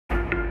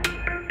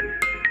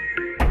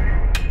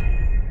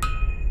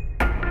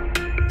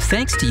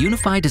Thanks to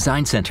UniFi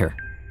Design Center,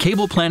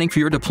 cable planning for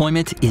your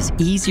deployment is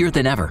easier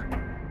than ever.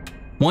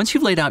 Once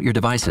you've laid out your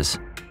devices,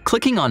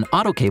 clicking on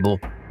Auto Cable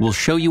will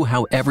show you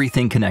how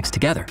everything connects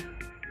together.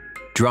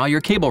 Draw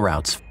your cable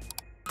routes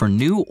for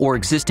new or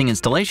existing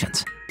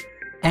installations,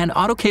 and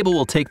Auto Cable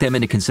will take them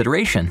into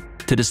consideration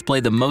to display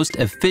the most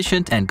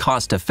efficient and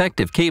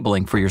cost-effective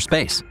cabling for your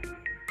space.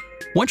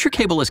 Once your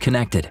cable is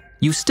connected,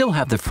 you still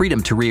have the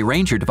freedom to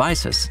rearrange your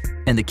devices,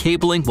 and the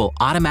cabling will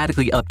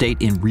automatically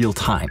update in real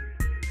time.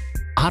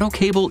 Auto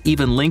Cable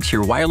even links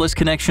your wireless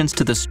connections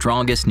to the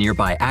strongest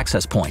nearby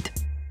access point.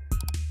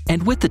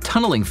 And with the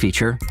tunneling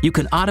feature, you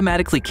can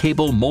automatically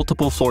cable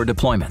multiple floor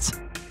deployments.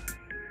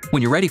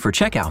 When you're ready for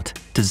checkout,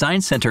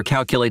 Design Center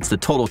calculates the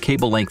total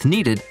cable length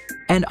needed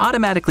and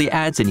automatically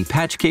adds any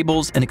patch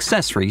cables and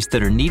accessories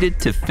that are needed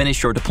to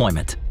finish your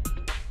deployment.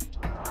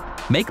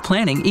 Make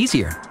planning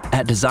easier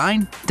at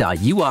design.ui.com.